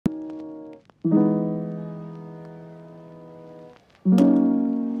Know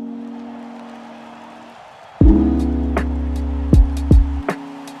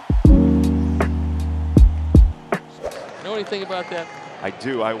anything about that? I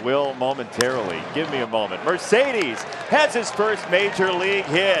do. I will momentarily. Give me a moment. Mercedes has his first major league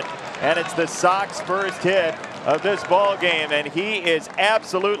hit, and it's the Sox' first hit of this ball game, and he is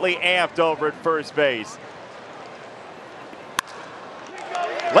absolutely amped over at first base.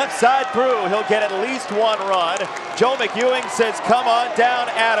 Left side through. He'll get at least one run. Joe McEwing says, "Come on down,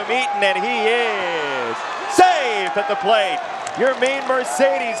 Adam Eaton," and he is safe at the plate. Yermin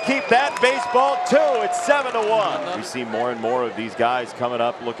Mercedes keep that baseball too. It's 7-1. We see more and more of these guys coming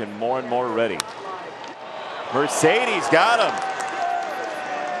up looking more and more ready. Mercedes got him.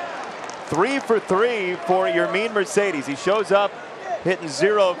 3 for 3 for Yermin Mercedes. He shows up hitting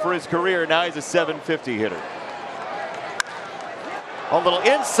 0 for his career. Now he's a .750 hitter. A little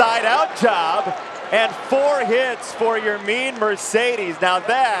inside out job and 4 hits for Yermin Mercedes. Now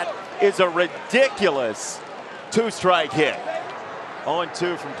that is a ridiculous 2-strike hit.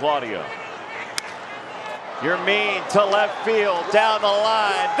 0-2 from Claudio. Yermin to left field, down the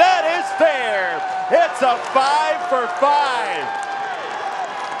line. That is fair. It's a 5 for 5.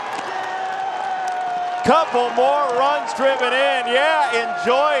 Couple more runs driven in. Yeah,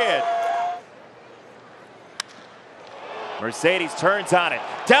 enjoy it. Mercedes turns on it.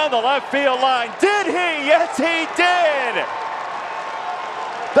 Down the left field line. Did he? Yes, he did.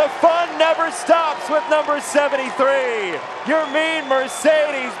 The fun never stops with number 73. Yermin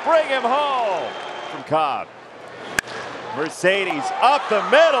Mercedes, bring him home. From Cobb. Mercedes up the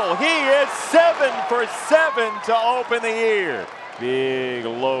middle. He is 7 for 7 to open the year. Big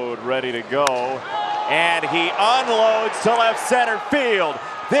load ready to go. And he unloads to left center field.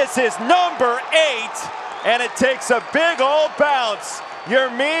 This is number 8. And it takes a big old bounce.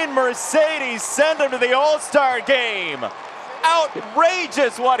 Yermin Mercedes send him to the All-Star game.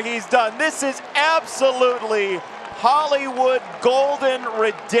 Outrageous what he's done. This is absolutely Hollywood golden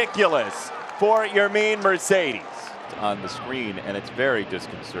ridiculous for Yermin Mercedes. On the screen, and it's very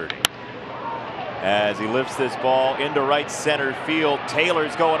disconcerting. As he lifts this ball into right center field,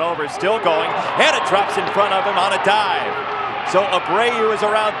 Taylor's going over, still going, and it drops in front of him on a dive. So Abreu is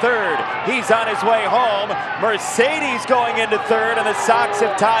around third. He's on his way home. Mercedes going into third, and the Sox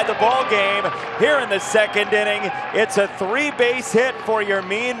have tied the ball game here in the second inning. It's a 3-base hit for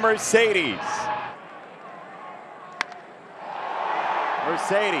Yermin Mercedes.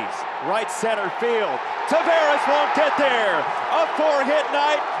 Mercedes, right center field. Taveras won't get there. A 4-hit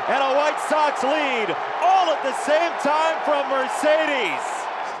night and a White Sox lead, all at the same time from Mercedes.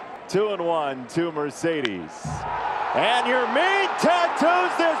 2-1 to Mercedes. And Yermin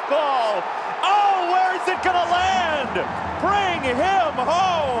tattoos this ball. Oh, where's it gonna land? Bring him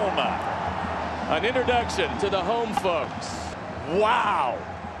home. An introduction to the home folks. Wow.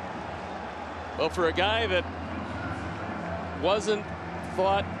 Well, for a guy that wasn't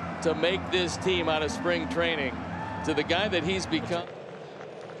thought to make this team out of spring training, to the guy that he's become.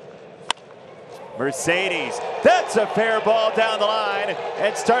 Mercedes, that's a fair ball down the line.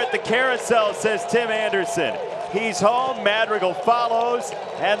 And start the carousel, says Tim Anderson. He's home, Madrigal follows,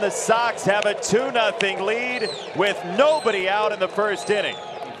 and the Sox have a 2-0 lead with nobody out in the first inning.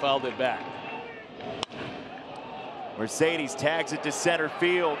 He fouled it back. Mercedes tags it to center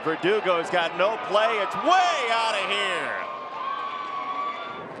field. Verdugo's got no play. It's way out of here.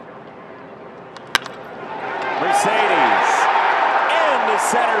 Mercedes into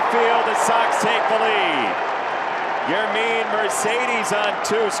center field. The Sox take the lead. Yermin Mercedes on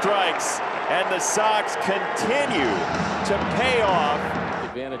 2 strikes. And the Sox continue to pay off.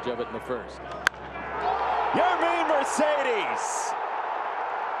 Advantage of it in the first. Yermin Mercedes.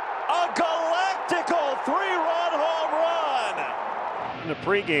 A galactical 3-run home run. In the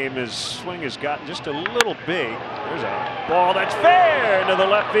pregame, his swing has gotten just a little big. There's a ball that's fair into the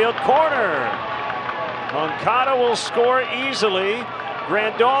left field corner. Moncada will score easily.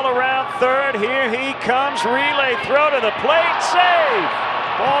 Grandal around third. Here he comes. Relay throw to the plate. Save.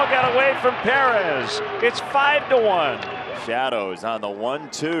 Ball got away from Perez. It's 5-1. Shadows on the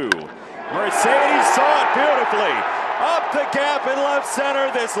 1-2. Mercedes saw it beautifully. Up the gap in left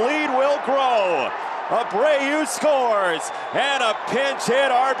center. This lead will grow. Abreu scores. And a pinch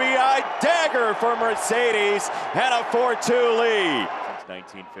hit RBI dagger for Mercedes. And a 4-2 lead. Since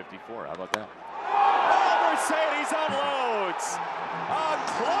 1954. How about that? Oh, Mercedes unloads. A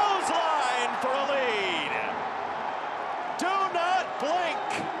clothesline for a lead. Do not blink.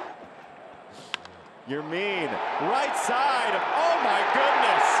 Yermin, right side. Oh my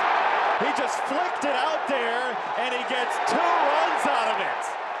goodness. He just flicked it out there and he gets 2 runs out of it.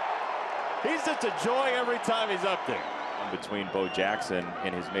 He's just a joy every time he's up there. Between Bo Jackson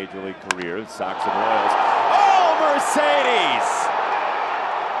and his major league career, Sox and Royals. Oh, Mercedes!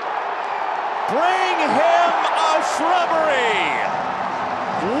 Bring him a shrubbery!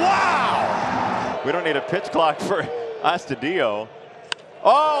 Wow! We don't need a pitch clock for Astudillo.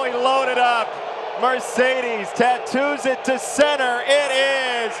 Oh, he loaded up. Mercedes tattoos it to center. It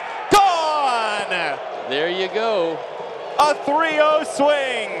is gone! There you go. A 3-0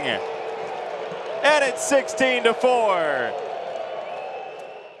 swing. And it's 16-4.